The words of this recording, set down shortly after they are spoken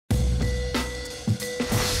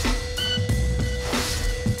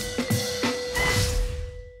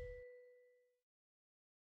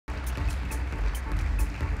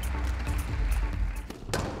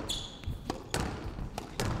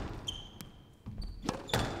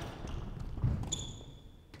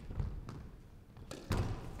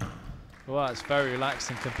Well, it's very relaxed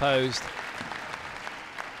and composed.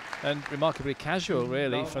 And remarkably casual,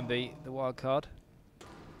 really, from the wild card.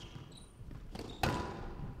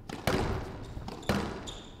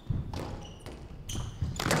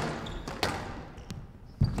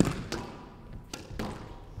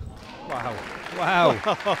 Wow.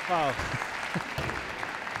 Wow. Wow.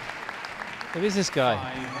 Who is this guy?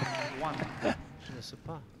 5-1. Je ne sais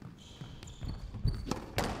pas.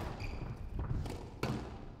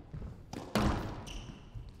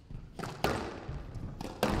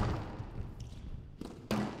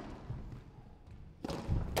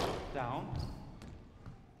 Down.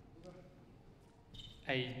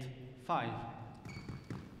 8-5.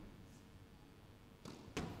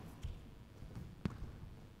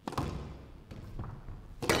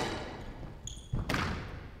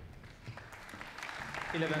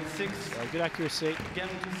 Good accuracy. Game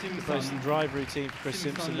to Simpson. Close and drive routine for Chris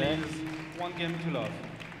Simpson there. 1 game to love.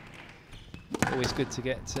 Always good to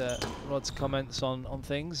get Rod's comments on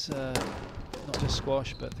things, not just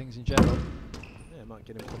squash, but things in general. Yeah, might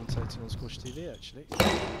get him commentating on Squash TV actually.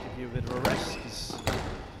 Give you a bit of a rest because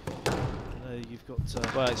I know you've got.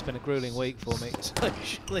 Well, it's been a grueling week for me.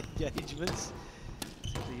 Social engagements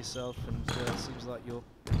for yourself, and seems like your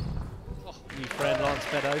new friend Lance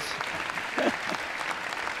Meadows.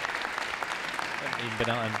 Haven't even been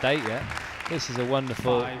out on a date yet. This is a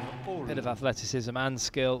wonderful bit of athleticism and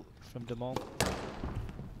skill from Demont.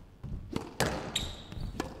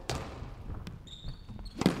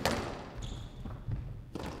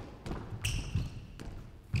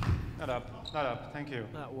 Not up, thank you.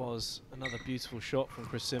 That was another beautiful shot from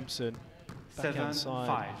Chris Simpson. Backhand 7-5.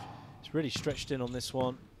 side. It's really stretched in on this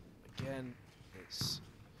one. Again, it's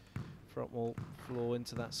front wall, floor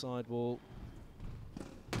into that side wall.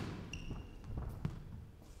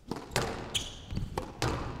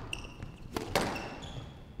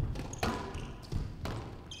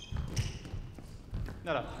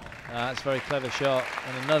 Not up. That's a very clever shot,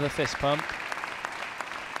 and another fist pump.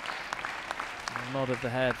 A nod of the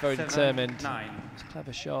head, very determined. 7-9. It's a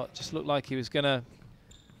clever shot. Just looked like he was going to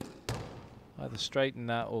either straighten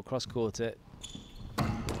that or cross-court it.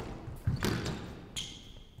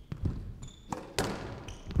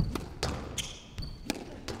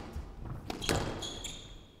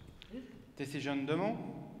 Decision Demont.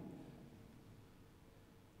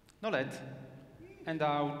 No let. And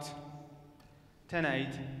out.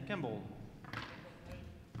 10-8. Campbell.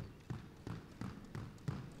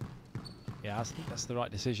 Yeah, I think that's the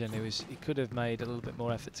right decision. He could have made a little bit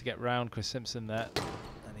more effort to get round Chris Simpson there,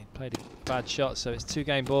 and he played a bad shot. So it's 2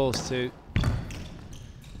 game balls to the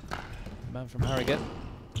man from Harrogate,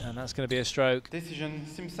 and that's going to be a stroke. Decision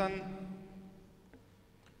Simpson.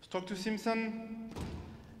 Stroke to Simpson.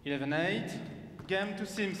 11-8. Game to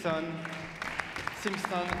Simpson.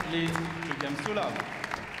 Simpson leads 2 games to love.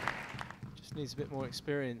 Just needs a bit more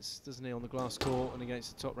experience, doesn't he, on the glass court and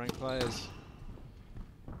against the top-ranked players.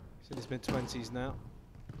 He's in his mid-20s now.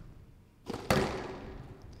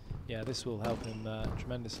 Yeah, this will help him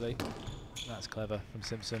tremendously. That's clever from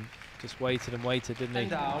Simpson. Just waited and waited, didn't he?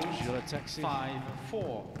 And out.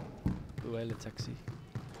 5-4. Buela taxi.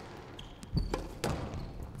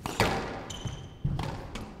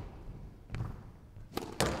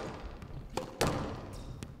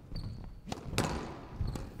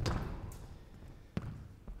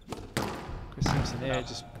 Chris Simpson here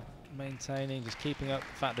just maintaining, just keeping up the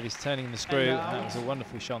fact that he's turning the screw. And that was a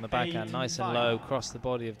wonderful shot on the backhand, nice and low, across the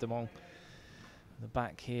body of Demont. The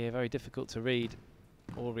back here, very difficult to read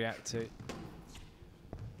or react to.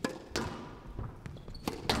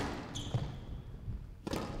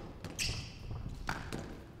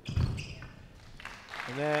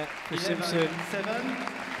 And there, Chris Simpson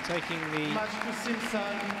taking the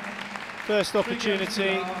first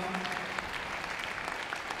opportunity.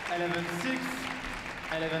 11-6,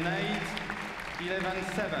 11-8,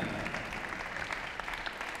 11-7.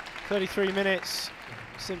 33 minutes.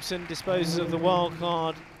 Simpson disposes of the wild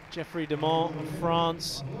card, Jeffrey Demont of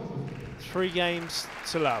France. 3 games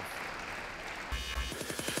to love.